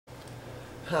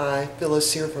Hi,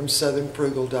 Phyllis here from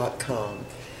southernfrugal.com.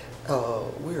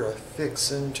 We're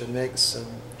a-fixin' to make some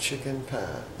chicken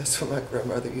pie. That's what my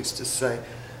grandmother used to say.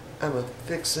 I'm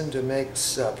a-fixin' to make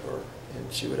supper.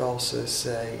 And she would also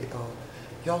say,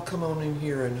 y'all come on in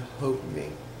here and hope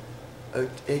me.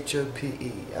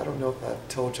 H-O-P-E. I don't know if I've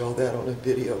told y'all that on a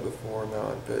video before or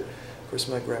not, but of course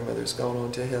my grandmother's gone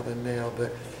on to heaven now.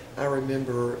 But I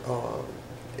remember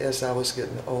as I was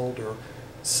getting older,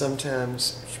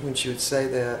 sometimes when she would say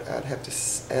that, I'd have to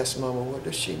ask Mama, what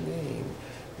does she mean?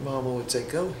 Mama would say,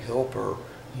 go help her,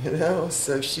 you know?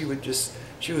 So she would just,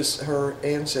 her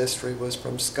ancestry was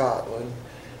from Scotland.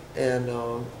 And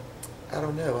I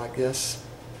don't know, I guess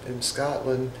in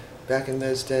Scotland, back in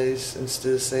those days,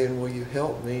 instead of saying, will you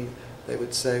help me, they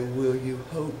would say, will you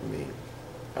hope me?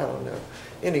 I don't know.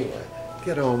 Anyway,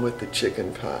 get on with the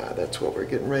chicken pie. That's what we're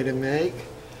getting ready to make.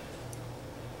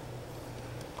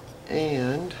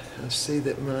 And I see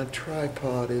that my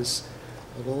tripod is,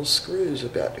 a little screw's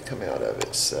about to come out of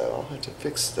it, so I'll have to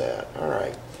fix that.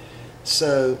 Alright,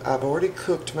 so I've already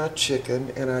cooked my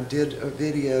chicken, and I did a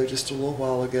video just a little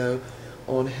while ago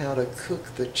on how to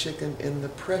cook the chicken in the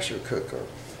pressure cooker.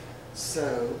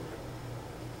 So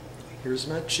here's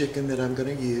my chicken that I'm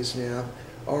going to use now.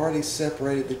 I've already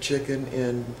separated the chicken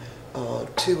in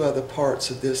two other parts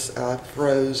of this I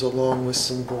froze along with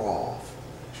some broth.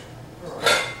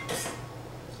 Alright.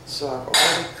 So I've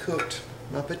already cooked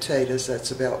my potatoes. That's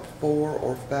about 4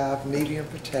 or 5 medium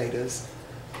potatoes.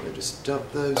 I'm going to just dump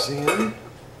those in.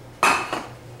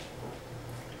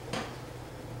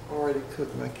 Already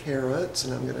cooked my carrots,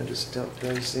 and I'm going to just dump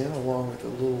those in along with a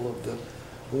little of the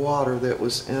water that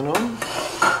was in them.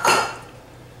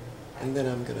 And then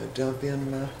I'm going to dump in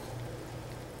my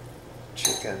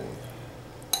chicken.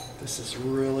 This is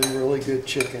really, really good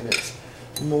chicken. It's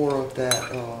more of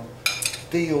that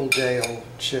Frugal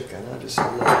chicken. I just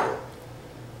love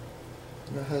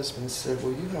it. My husband said,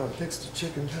 well, you haven't fixed a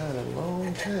chicken pie in a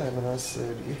long time. And I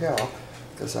said, yeah,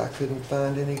 because I couldn't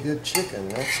find any good chicken,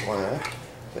 that's why.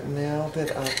 But now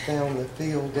that I've found the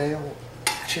Frugal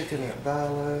chicken at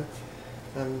Bilo,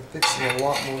 I'm fixing a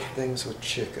lot more things with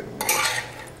chicken.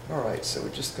 Alright, so we're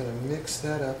just going to mix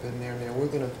that up in there. Now we're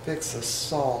going to fix a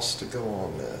sauce to go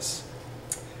on this.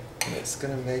 And it's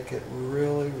going to make it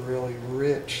really, really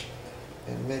rich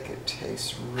and make it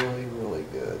taste really, really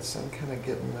good. So I'm kind of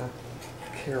getting my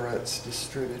carrots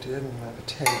distributed and my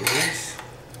potatoes.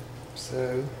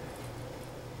 So,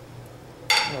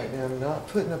 right now I'm not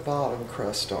putting a bottom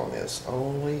crust on this,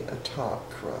 only a top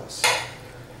crust.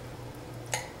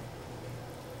 Get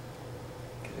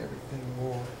everything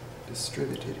more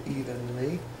distributed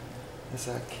evenly as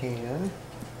I can.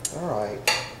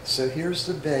 Alright, so here's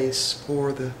the base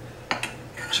for the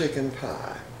chicken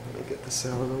pie. Let me get this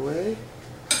out of the way.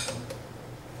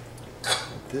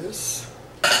 This.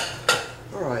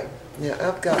 Alright, now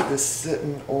I've got this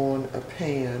sitting on a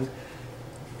pan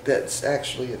that's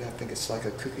actually, I think it's like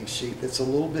a cookie sheet, that's a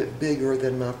little bit bigger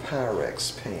than my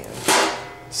Pyrex pan.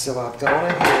 So I've gone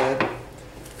ahead,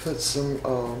 put some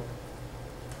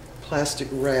plastic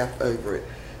wrap over it,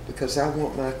 because I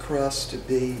want my crust to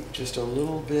be just a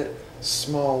little bit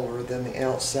smaller than the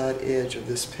outside edge of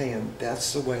this pan.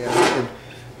 That's the way I can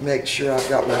make sure I've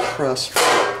got my crust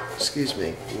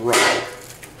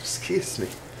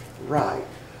right.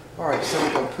 Alright, so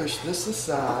we're going to push this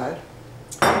aside,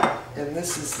 and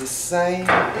this is the same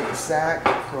exact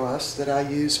crust that I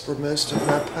use for most of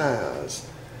my pies.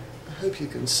 I hope you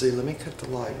can see. Let me cut the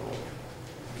light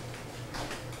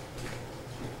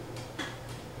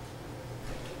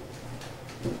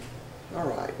on.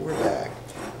 Alright, we're back.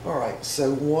 Alright,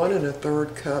 so 1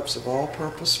 1/3 cups of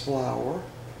all-purpose flour.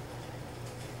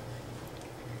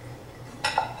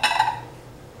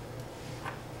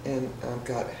 And I've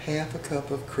got 1/2 cup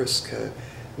of Crisco.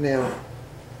 Now,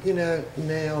 you know,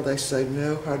 now they say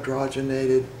no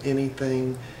hydrogenated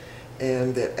anything,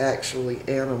 and that actually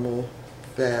animal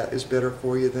fat is better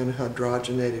for you than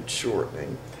hydrogenated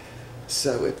shortening.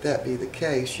 So if that be the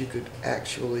case, you could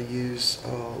actually use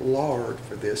lard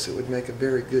for this. It would make a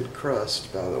very good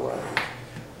crust, by the way.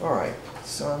 Alright,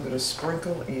 so I'm going to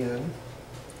sprinkle in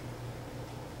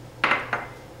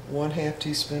 1/2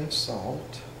 teaspoon of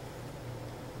salt.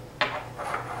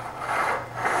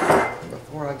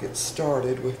 Before I get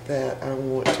started with that, I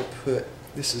want to put,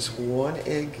 this is 1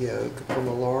 egg yolk from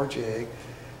a large egg.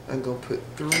 I'm going to put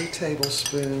 3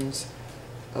 tablespoons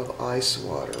of ice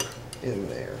water in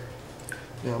there.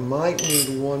 Now I might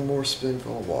need 1 more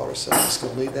spoonful of water, so I'm just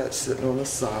going to leave that sitting on the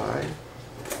side.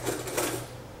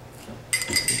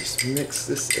 And just mix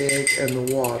this egg and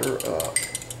the water up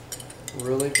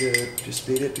really good. Just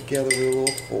beat it together with a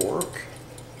little fork.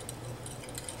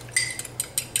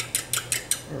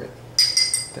 Alright,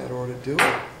 that ought to do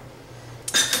it.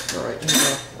 Alright,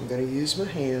 now I'm going to use my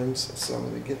hands, so I'm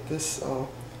going to get this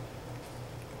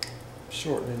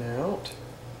shortening out.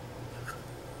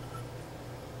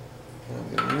 And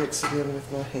I'm going to mix it in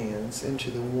with my hands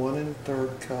into the 1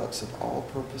 1/3 cups of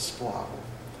all-purpose flour.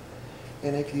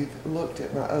 And if you've looked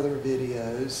at my other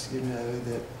videos, you know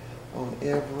that on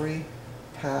every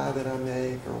pie that I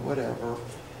make or whatever,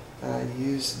 I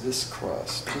use this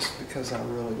crust just because I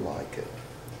really like it.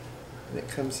 And it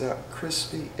comes out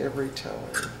crispy every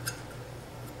time.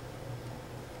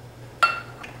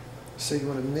 So you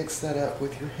want to mix that up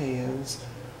with your hands,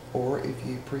 or if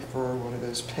you prefer one of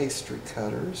those pastry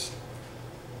cutters.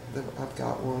 I've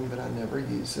got one, but I never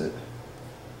use it.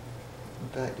 In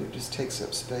fact, it just takes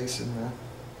up space in my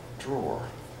drawer.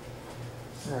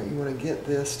 Alright, you want to get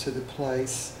this to the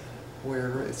place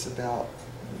where it's about,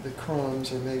 the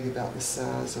crumbs are maybe about the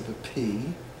size of a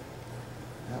pea.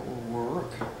 That will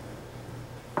work.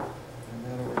 And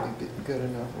that'll be good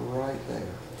enough right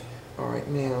there. Alright,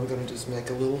 now I'm going to just make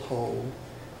a little hole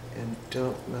and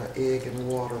dump my egg and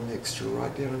water mixture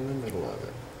right down in the middle of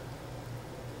it.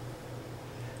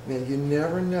 Now you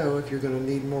never know if you're going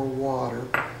to need more water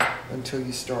until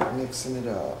you start mixing it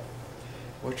up.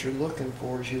 What you're looking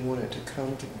for is you want it to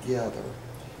come together.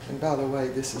 And by the way,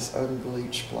 this is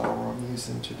unbleached flour I'm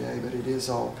using today, but it is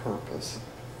all-purpose.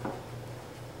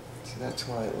 So that's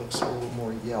why it looks a little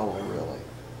more yellow, really.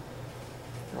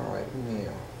 Alright,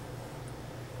 now,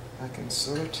 I can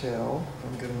sort of tell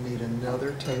I'm going to need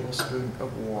another tablespoon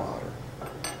of water.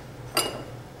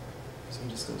 So I'm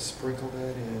just going to sprinkle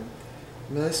that in.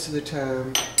 Most of the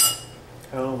time,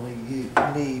 I only need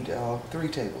 3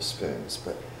 tablespoons,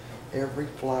 but every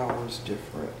flour is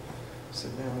different. So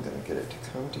now I'm going to get it to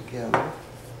come together.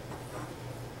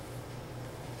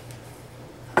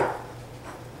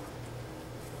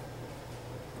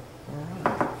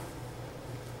 Alright.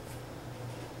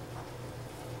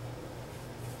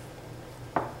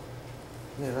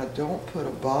 Now I don't put a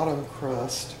bottom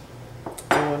crust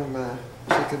on my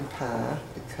chicken pie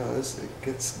because it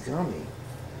gets gummy.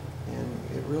 And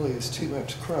it really is too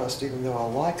much crust. Even though I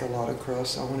like a lot of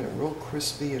crust, I want it real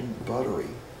crispy and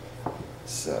buttery.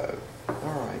 So,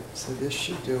 alright, so this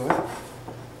should do it.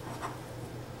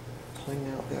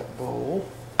 Clean out that bowl.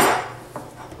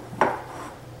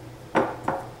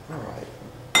 Alright,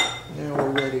 now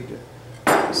we're ready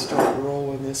to start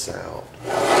rolling this out.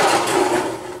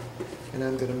 And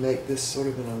I'm going to make this sort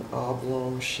of in an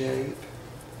oblong shape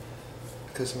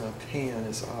because my pan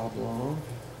is oblong.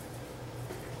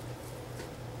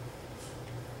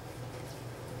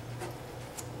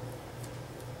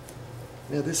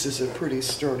 Now this is a pretty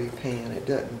sturdy pan. It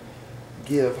doesn't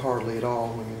give hardly at all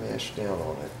when you mash down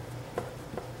on it.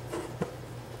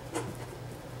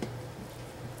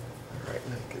 Alright,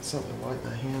 now get something to wipe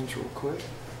my hands real quick.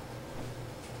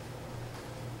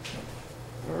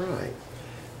 Alright,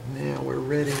 now we're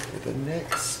ready for the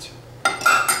next. Get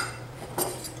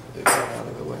that out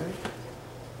of the way.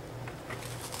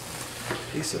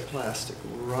 Piece of plastic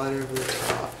right over the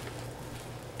top.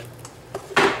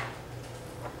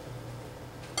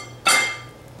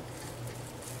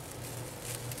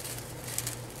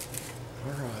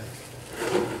 Alright,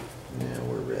 now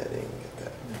we're ready. Get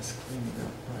that mess cleaned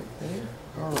up right there.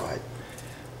 Alright,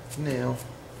 now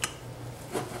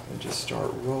I just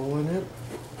start rolling it.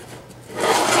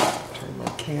 Turn my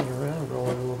can around, roll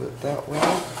it a little bit that way.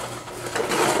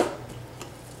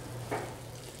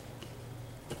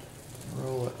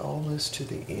 Roll it almost to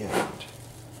the end.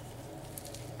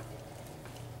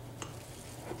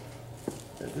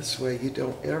 And this way you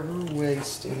don't ever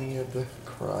waste any of the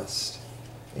crust.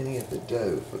 Any of the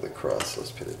dough for the crust, let's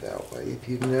put it that way, if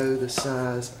you know the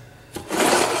size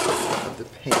of the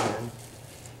pan.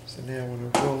 So now I'm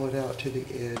going to roll it out to the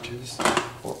edges,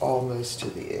 or almost to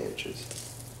the edges.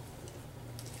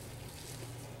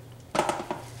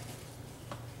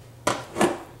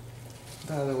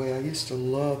 By the way, I used to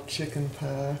love chicken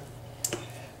pie,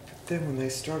 but then when they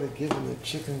started giving the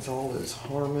chickens all those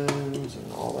hormones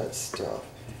and all that stuff,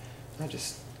 I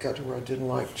just got to where I didn't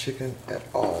like chicken at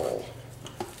all.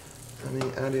 I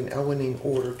mean, I wouldn't even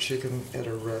order chicken at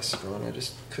a restaurant. I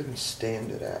just couldn't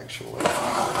stand it, actually.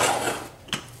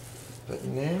 But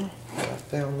now that I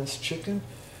found this chicken,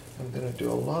 I'm going to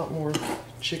do a lot more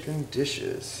chicken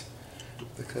dishes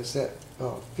because that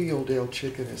Frugal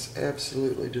chicken is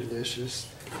absolutely delicious.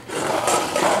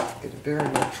 It very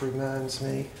much reminds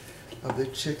me of the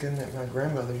chicken that my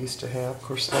grandmother used to have. Of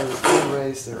course, they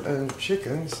raised their own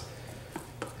chickens,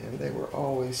 and they were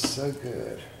always so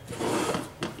good.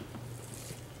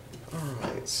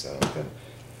 Alright, so I'm going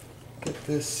to get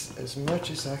this as much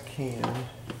as I can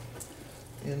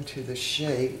into the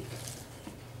shape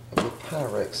of the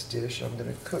Pyrex dish I'm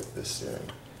going to cook this in.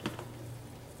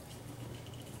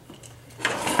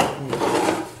 I'm going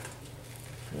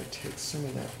to take some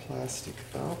of that plastic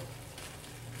up.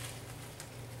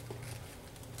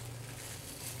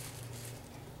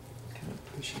 Kind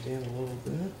of push it in a little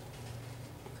bit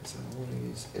because I want to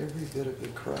use every bit of the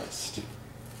crust.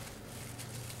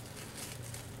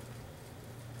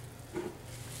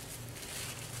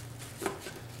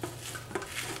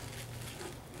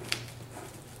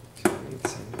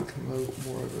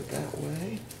 More over that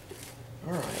way.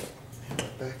 All right, now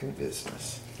we're back in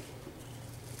business.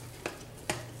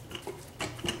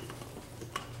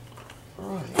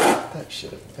 All right, that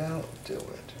should about do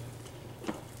it.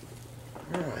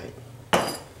 All right,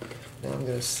 now I'm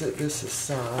going to set this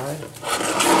aside.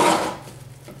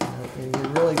 And you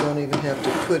really don't even have to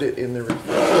put it in the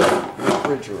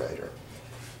refrigerator.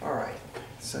 All right,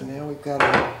 so now we've got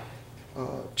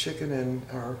our chicken and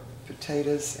our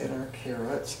potatoes and our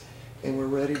carrots, and we're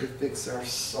ready to fix our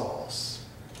sauce.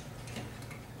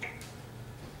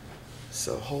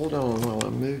 So hold on while I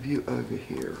move you over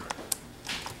here.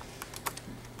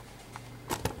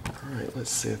 All right, let's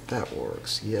see if that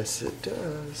works. Yes, it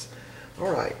does.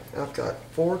 All right, I've got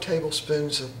 4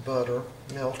 tablespoons of butter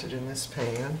melted in this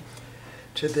pan.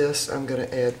 To this, I'm going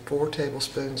to add 4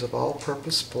 tablespoons of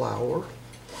all-purpose flour.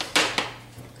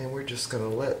 And we're just going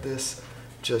to let this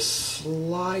just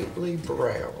slightly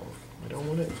brown. We don't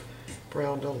want it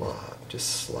browned a lot, just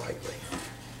slightly.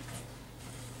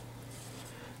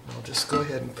 I'll just go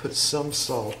ahead and put some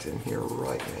salt in here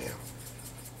right now.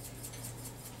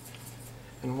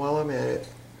 And while I'm at it,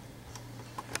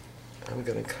 I'm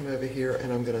going to come over here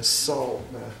and I'm going to salt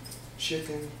my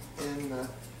chicken and my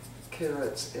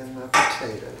carrots and my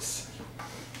potatoes.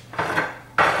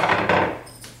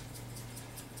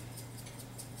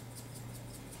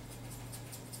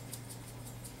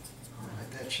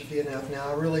 Should be enough. Now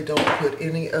I really don't put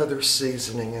any other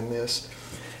seasoning in this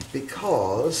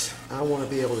because I want to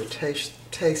be able to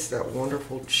taste that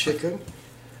wonderful chicken.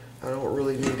 I don't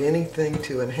really need anything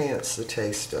to enhance the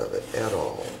taste of it at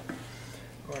all.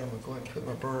 All right, I'm going to go ahead and put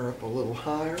my burner up a little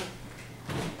higher.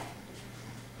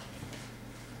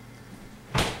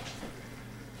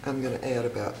 I'm going to add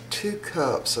about 2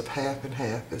 cups of half and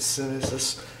half as soon as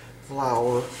this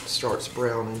flour starts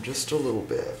browning just a little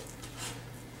bit.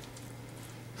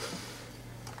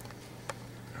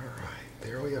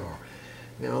 There we are.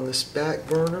 Now on this back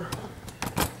burner,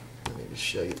 let me just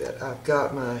show you that. I've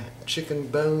got my chicken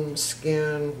bone,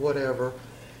 skin, whatever,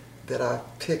 that I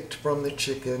picked from the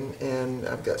chicken, and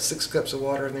I've got 6 cups of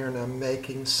water in there, and I'm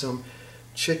making some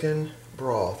chicken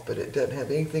broth, but it doesn't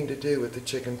have anything to do with the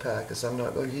chicken pie because I'm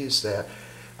not going to use that.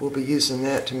 We'll be using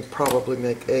that to probably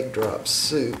make egg drop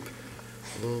soup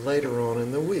later on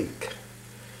in the week.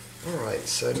 Alright,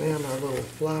 so now my little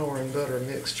flour and butter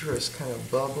mixture is kind of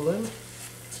bubbling.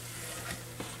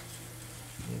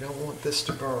 You don't want this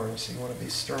to burn, so you want to be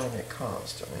stirring it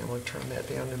constantly. I'm going to turn that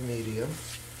down to medium.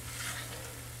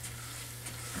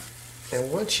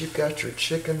 And once you've got your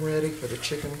chicken ready for the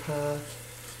chicken pie,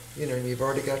 you know, and you've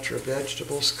already got your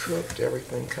vegetables cooked,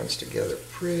 everything comes together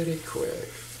pretty quick.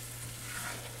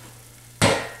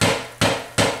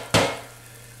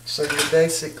 So you're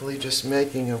basically just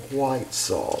making a white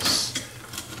sauce,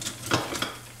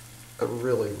 a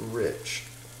really rich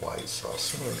white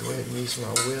sauce. I'm going to go ahead and use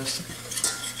my whisk.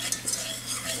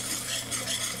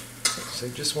 So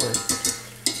you just want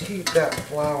to heat that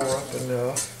flour up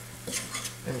enough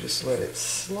and just let it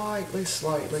slightly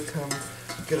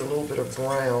get a little bit of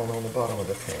brown on the bottom of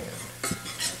the pan.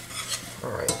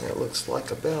 Alright, that looks like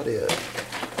about it.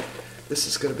 This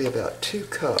is going to be about 2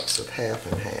 cups of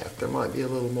half and half. There might be a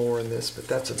little more in this, but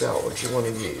that's about what you want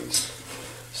to use.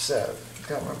 So,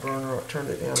 got my burner up, turned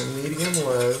it down to medium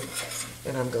low,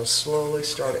 and I'm going to slowly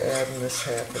start adding this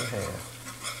half and half.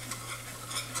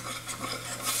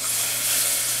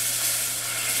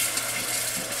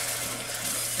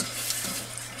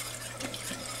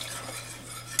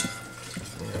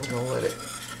 And I'm going to let it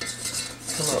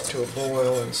come up to a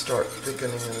boil and start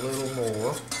thickening a little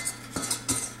more.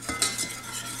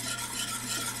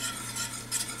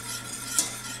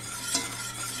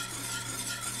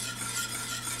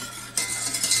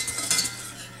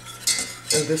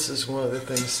 And this is one of the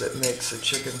things that makes a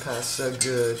chicken pie so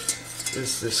good,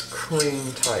 is this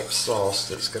cream type sauce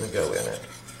that's going to go in it.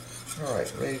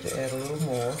 Alright, ready to add a little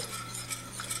more.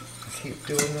 Keep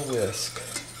doing the whisk.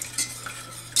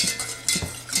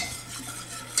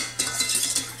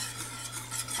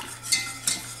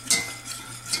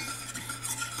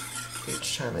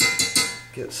 Each time it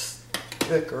gets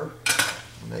thicker,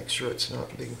 make sure it's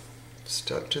not being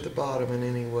stuck to the bottom in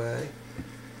any way.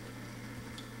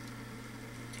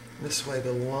 This way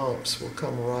the lumps will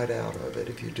come right out of it.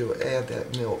 If you do add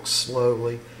that milk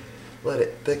slowly, let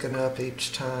it thicken up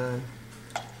each time,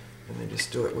 and then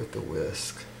just do it with the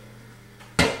whisk.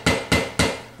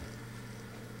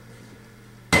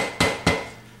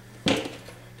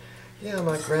 Yeah,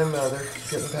 my grandmother,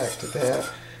 getting back to that,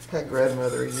 my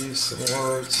grandmother used some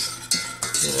words,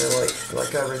 you know,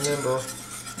 like I remember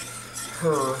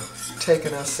her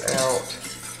taking us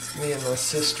out, me and my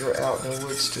sister out in the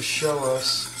woods to show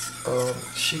us,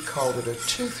 she called it a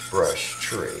toothbrush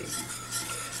tree.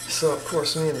 So of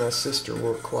course me and my sister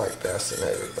were quite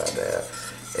fascinated by that.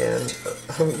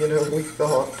 And you know, we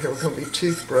thought there were going to be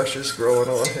toothbrushes growing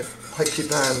on it, like you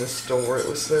buy in the store. It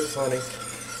was so funny.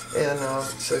 And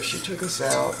so she took us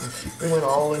out, and we went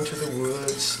all into the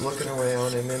woods looking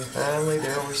around, and then finally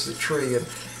there was the tree. And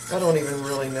I don't even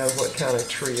really know what kind of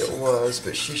tree it was,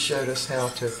 but she showed us how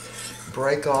to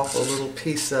break off a little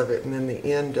piece of it, and then the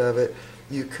end of it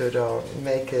you could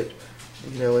make it,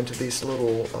 you know, into these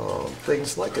little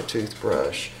things like a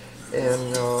toothbrush.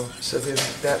 And so then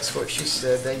that's what she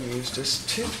said they used as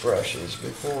toothbrushes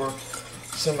before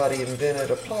somebody invented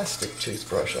a plastic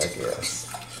toothbrush, I guess.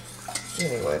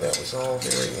 Anyway, that was all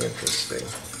very interesting.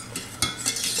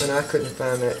 And I couldn't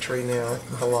find that tree now.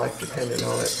 My life depended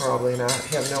on it probably, and I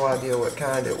have no idea what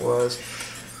kind it was.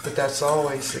 But that's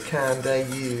always the kind they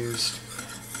used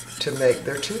to make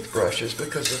their toothbrushes,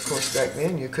 because of course back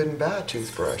then you couldn't buy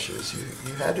toothbrushes.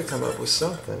 You had to come up with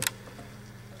something.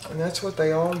 And that's what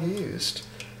they all used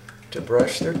to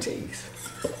brush their teeth.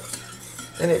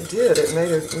 And it did. It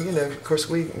made a, you know, of course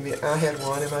I had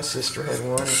one and my sister had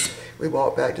one. And we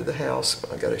walked back to the house.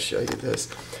 I got to show you this.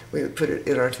 We would put it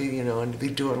in our teeth, you know, and be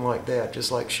doing like that,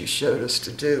 just like she showed us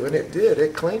to do. And it did.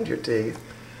 It cleaned your teeth.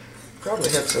 Probably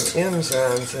had some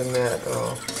enzymes in that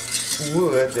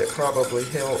wood that probably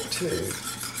helped too.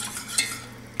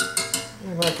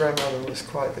 And my grandmother was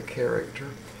quite the character.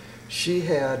 She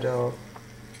had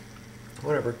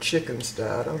one of her chickens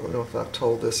died. I don't know if I've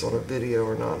told this on a video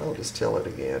or not. I'll just tell it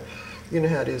again. You know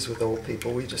how it is with old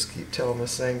people. We just keep telling the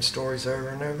same stories over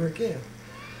and over again.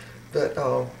 But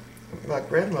my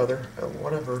grandmother,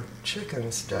 one of her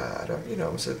chickens died. You know,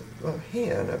 it was a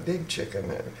hen, a big chicken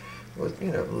that was,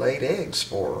 you know, laid eggs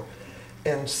for her.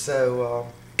 And so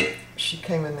she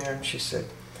came in there and she said,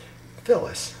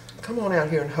 "Phyllis, come on out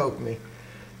here and help me."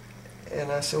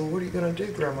 And I said, "Well, what are you going to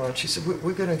do, Grandma?" And she said,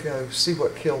 "We're going to go see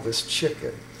what killed this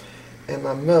chicken." And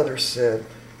my mother said,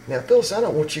 "Now, Phyllis, I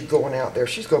don't want you going out there.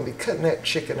 She's going to be cutting that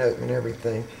chicken open and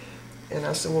everything." And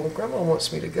I said, "Well, Grandma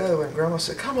wants me to go." And Grandma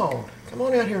said, come on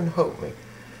out here and help me."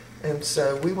 And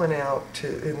so we went out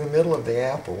in the middle of the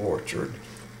apple orchard,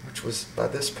 which was by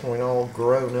this point all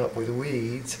grown up with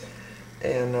weeds.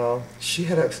 And she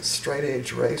had a straight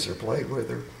edge razor blade with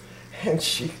her. And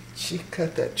she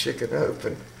cut that chicken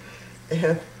open.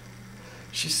 And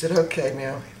she said, "Okay,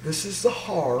 now this is the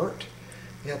heart.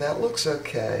 Yeah, that looks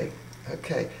okay.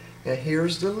 Okay, now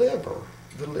here's the liver.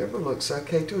 The liver looks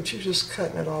okay too." She was just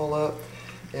cutting it all up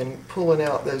and pulling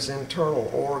out those internal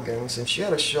organs. And she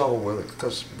had a shovel with it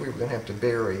because we were going to have to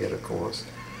bury it, of course.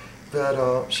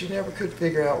 But she never could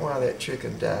figure out why that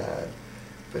chicken died.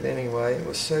 But anyway, it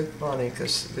was so funny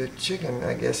because the chicken,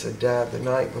 I guess, had died the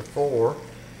night before.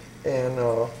 And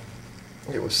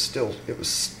it was stiff,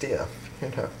 you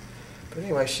know. But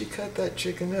anyway, she cut that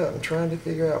chicken up and trying to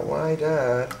figure out why he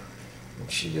died, and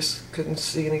she just couldn't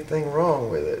see anything wrong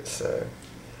with it. So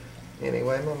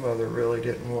anyway, my mother really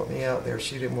didn't want me out there.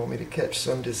 She didn't want me to catch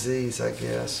some disease, I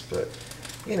guess. But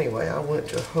anyway, I went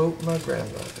to help my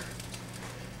grandmother.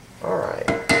 All right.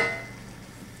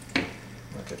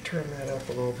 I could turn that up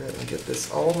a little bit and get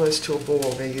this almost to a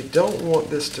boil. Now, you don't want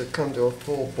this to come to a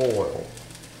full boil,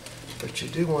 but you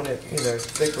do want it, you know,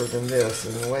 thicker than this.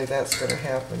 And the way that's going to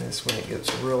happen is when it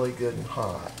gets really good and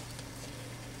hot.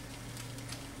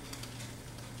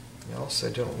 You also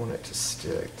don't want it to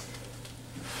stick.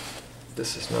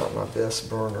 This is not my best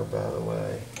burner, by the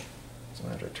way. So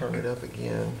I have to turn it up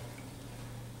again.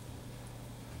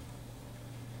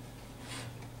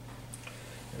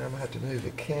 And I'm going to have to move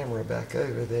the camera back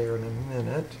over there in a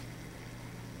minute.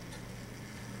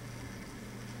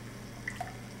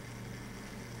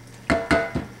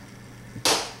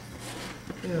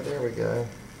 Yeah, there we go.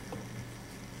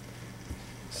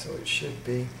 So it should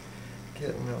be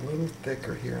getting a little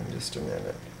thicker here in just a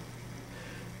minute.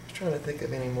 I'm trying to think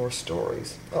of any more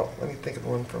stories. Oh, let me think of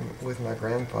one with my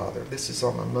grandfather. This is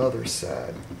on my mother's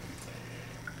side.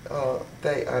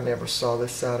 I never saw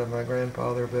this side of my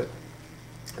grandfather, but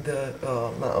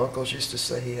my uncles used to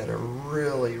say he had a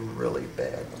really, really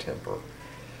bad temper.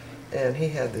 and he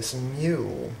had this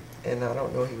mule, and I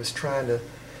don't know, he was trying to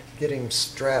get him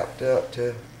strapped up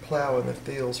to plow in the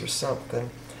fields or something,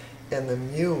 and the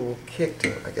mule kicked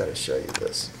him. I gotta show you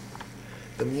this.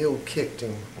 The mule kicked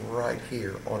him right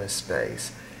here on his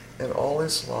face, and all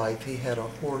his life he had a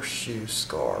horseshoe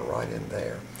scar right in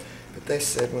there. But they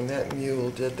said when that mule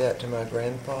did that to my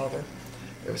grandfather,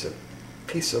 there was a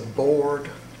piece of board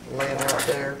laying out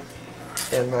there,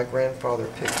 and my grandfather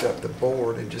picked up the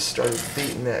board and just started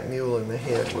beating that mule in the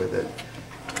head with it.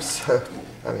 So,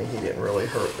 I mean, he didn't really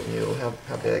hurt the mule.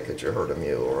 How bad could you hurt a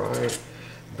mule, right?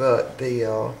 But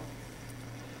the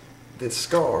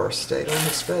scar stayed on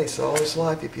his face all his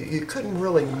life. You couldn't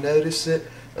really notice it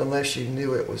unless you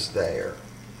knew it was there.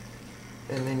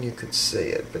 And then you could see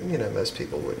it. But, you know, most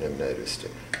people wouldn't have noticed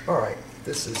it. All right,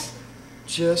 this is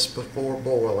just before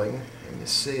boiling. And you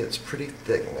see it's pretty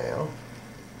thick now.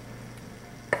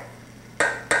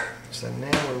 So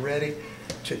now we're ready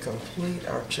to complete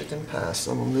our chicken pie.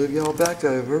 So I'm going to move y'all back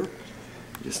over.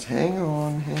 Just hang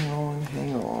on, hang on,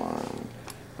 hang on.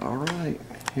 All right,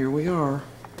 here we are.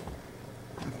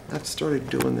 I've started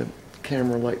doing the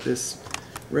camera like this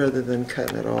rather than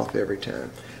cutting it off every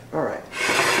time. All right,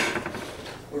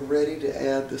 we're ready to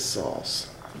add the sauce.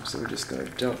 So we're just going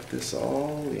to dump this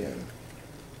all in.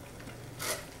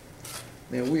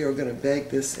 Now we are going to bake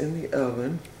this in the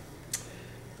oven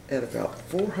at about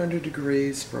 400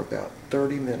 degrees for about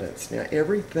 30 minutes. Now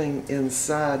everything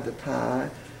inside the pie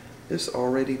is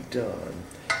already done.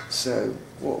 So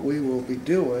what we will be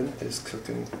doing is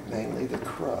cooking mainly the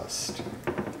crust.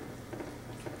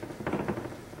 I'm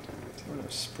going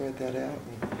to spread that out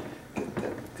and get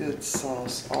that good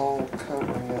sauce all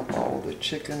covering up all the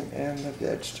chicken and the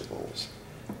vegetables.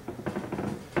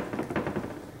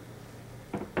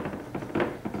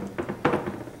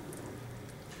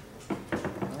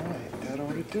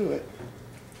 Do it.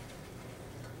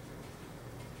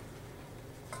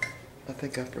 I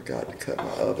think I forgot to cut my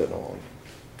oven on.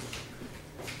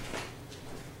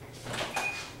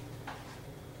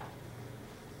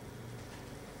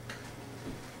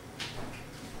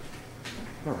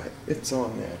 All right, it's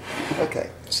on now. Okay,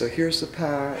 so here's the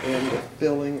pie and the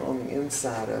filling on the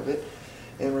inside of it.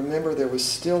 And remember, there was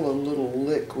still a little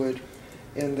liquid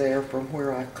in there from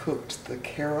where I cooked the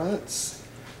carrots.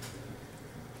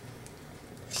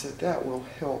 So that will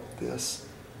help this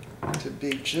to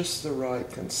be just the right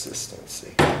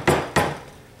consistency.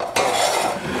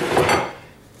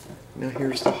 Now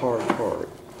here's the hard part.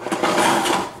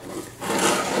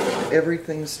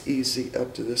 Everything's easy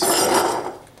up to this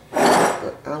point,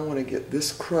 but I want to get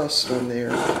this crust on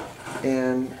there,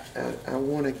 and I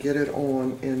want to get it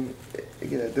on in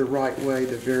the right way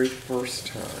the very first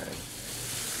time.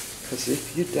 Because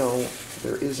if you don't,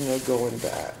 there is no going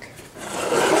back.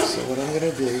 So what I'm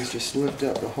going to do is just lift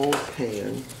up the whole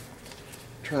pan,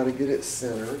 try to get it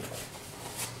centered.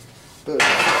 But,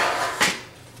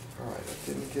 alright, I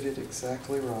didn't get it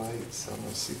exactly right, so I'm going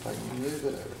to see if I can move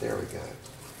it over. There we go.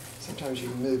 Sometimes you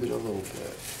move it a little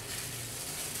bit.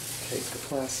 Take the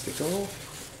plastic off.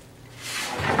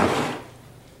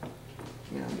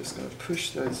 Now I'm just going to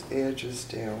push those edges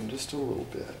down just a little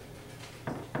bit.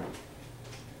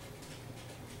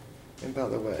 And by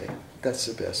the way, that's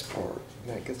the best part.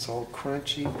 That gets all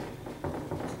crunchy.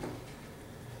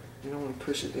 You don't want to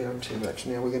push it down too much.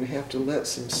 Now we're going to have to let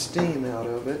some steam out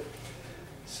of it.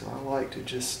 So I like to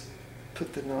just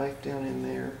put the knife down in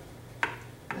there,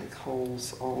 make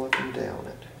holes all up and down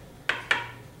it.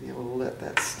 Be able to let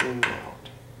that steam out.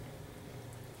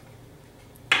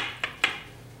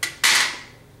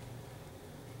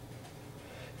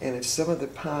 And if some of the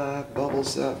pie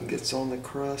bubbles up and gets on the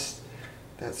crust,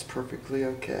 that's perfectly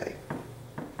okay.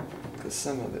 Because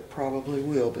some of it probably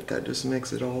will, but that just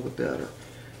makes it all the better.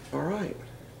 All right,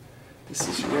 this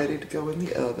is ready to go in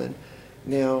the oven.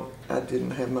 Now, I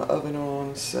didn't have my oven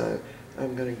on, so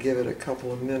I'm going to give it a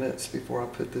couple of minutes before I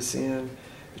put this in.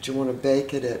 But you want to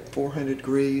bake it at 400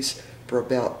 degrees for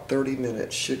about 30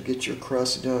 minutes. Should get your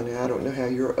crust done. Now, I don't know how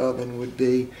your oven would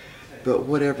be, but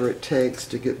whatever it takes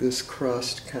to get this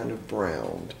crust kind of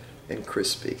browned and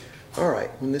crispy. All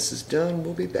right, when this is done,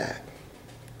 we'll be back.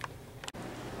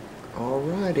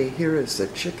 Alrighty, here is the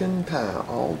chicken pie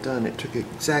all done. It took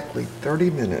exactly 30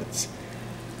 minutes.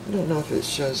 I don't know if it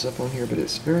shows up on here, but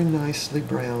it's very nicely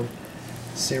browned.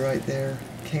 See right there?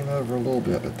 Came over a little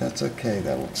bit, but that's okay.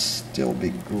 That'll still be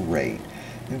great.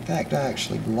 In fact, I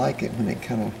actually like it when it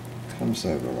kind of comes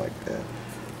over like that.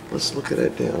 Let's look at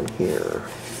it down here.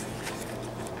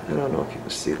 I don't know if you can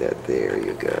see that. There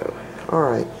you go.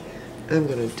 Alright, I'm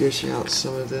going to dish out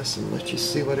some of this and let you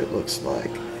see what it looks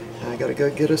like. I gotta go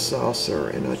get a saucer,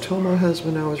 and I told my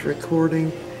husband I was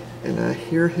recording, and I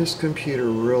hear his computer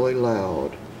really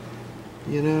loud.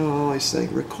 You know, I always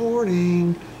think,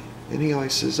 recording, and he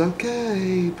always says,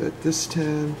 okay, but this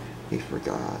time he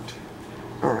forgot.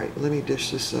 All right, let me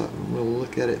dish this up and we'll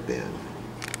look at it then.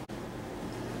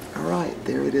 All right,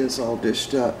 there it is all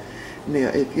dished up. Now,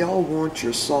 if y'all want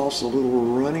your sauce a little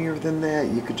runnier than that,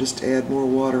 you could just add more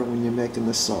water when you're making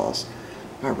the sauce.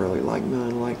 I really like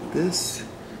mine like this.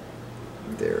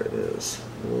 There it is.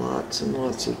 Lots and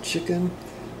lots of chicken,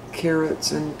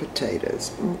 carrots, and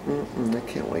potatoes. I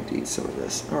can't wait to eat some of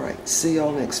this. All right, see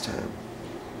y'all next time.